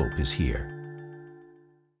 hope is here.